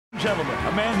Gentlemen,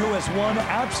 a man who has won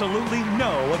absolutely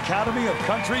no Academy of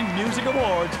Country Music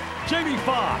Awards, Jamie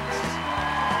Foxx.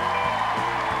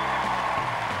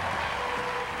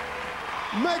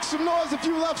 Make some noise if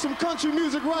you love some country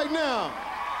music right now.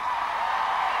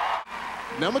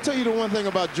 Now, I'm gonna tell you the one thing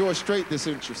about George Strait that's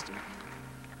interesting.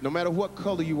 No matter what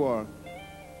color you are,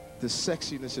 the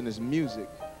sexiness in his music.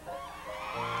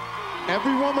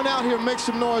 Every woman out here, make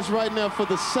some noise right now for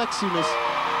the sexiness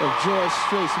of George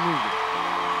Strait's music.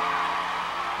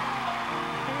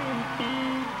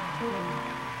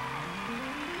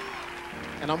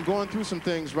 And I'm going through some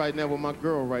things right now with my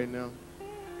girl right now.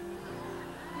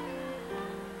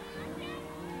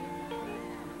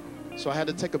 So I had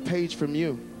to take a page from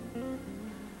you.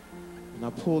 And I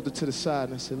pulled it to the side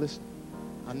and I said, listen,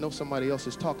 I know somebody else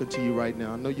is talking to you right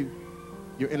now. I know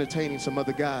you're entertaining some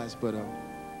other guys, but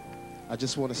I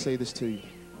just want to say this to you.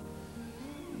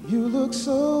 You look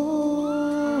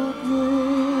so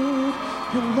good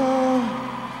in love.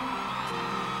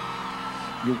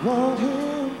 You want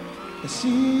him, it's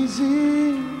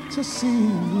easy to see,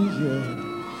 yeah.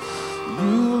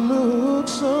 You look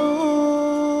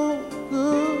so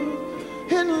good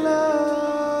in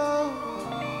love.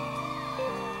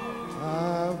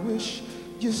 I wish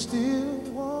you still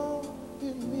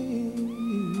wanted me,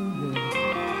 yeah.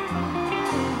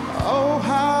 Oh,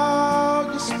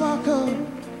 how you sparkle.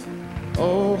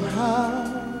 Oh,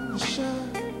 how you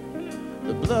shine.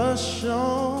 The blush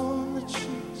on the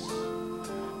cheeks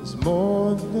is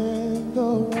more than the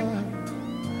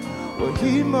wine. Well,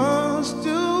 he must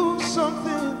do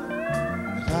something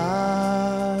that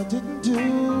I didn't do.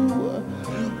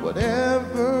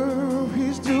 Whatever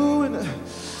he's doing,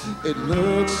 it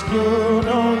looks good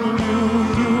on you.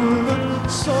 You look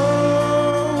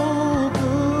so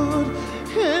good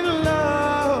in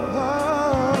love.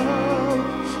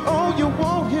 Oh, you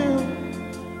want him,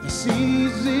 it's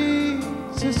easy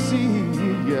to see,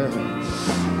 yeah.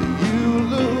 You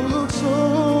look so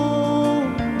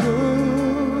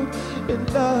good in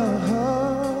love.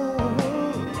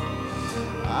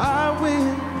 I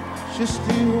wish you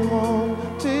still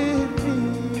wanted me.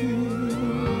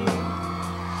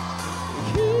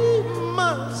 He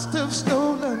must have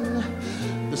stolen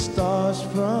the stars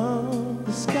from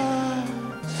the sky,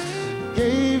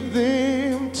 gave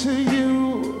them to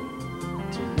you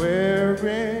to wear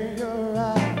in your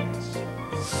eyes.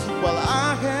 Well,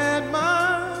 I had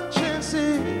my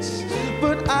chances,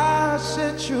 but I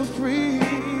set you free.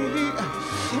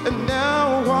 And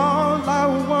now all I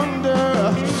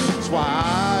wonder is why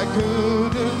I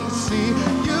couldn't see.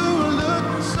 You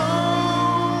look so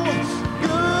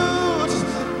good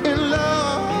in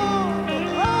love.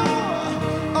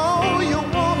 Oh, you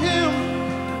want him,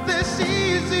 that's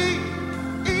easy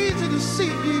to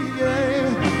see, yeah.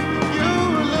 You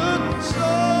look so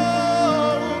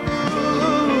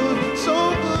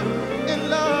good in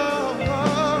love.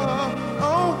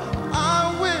 Oh, I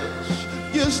wish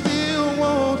you still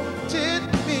wanted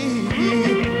me.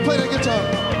 Play the guitar.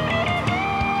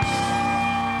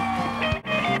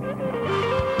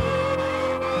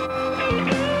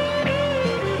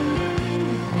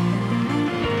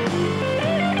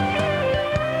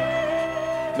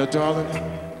 Now, darling,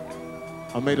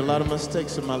 I made a lot of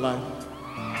mistakes in my life.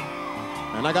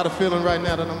 And I got a feeling right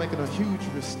now that I'm making a huge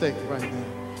mistake right now.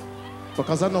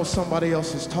 Because I know somebody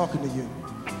else is talking to you.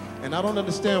 And I don't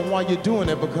understand why you're doing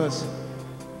it, because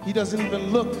he doesn't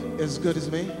even look as good as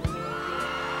me.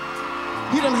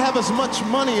 He doesn't have as much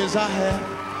money as I have.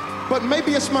 But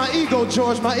maybe it's my ego,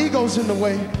 George. My ego's in the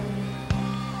way.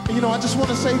 And you know, I just want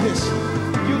to say this.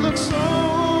 You look so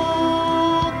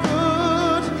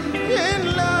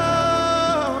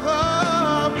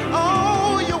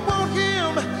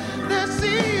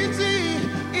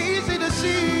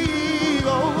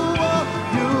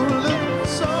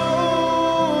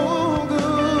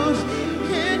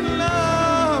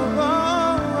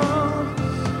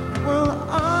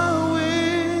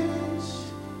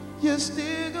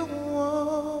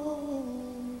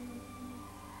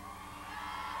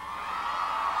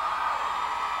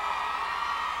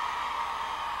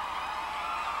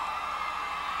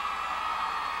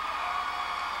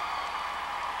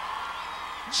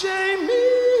Jamie.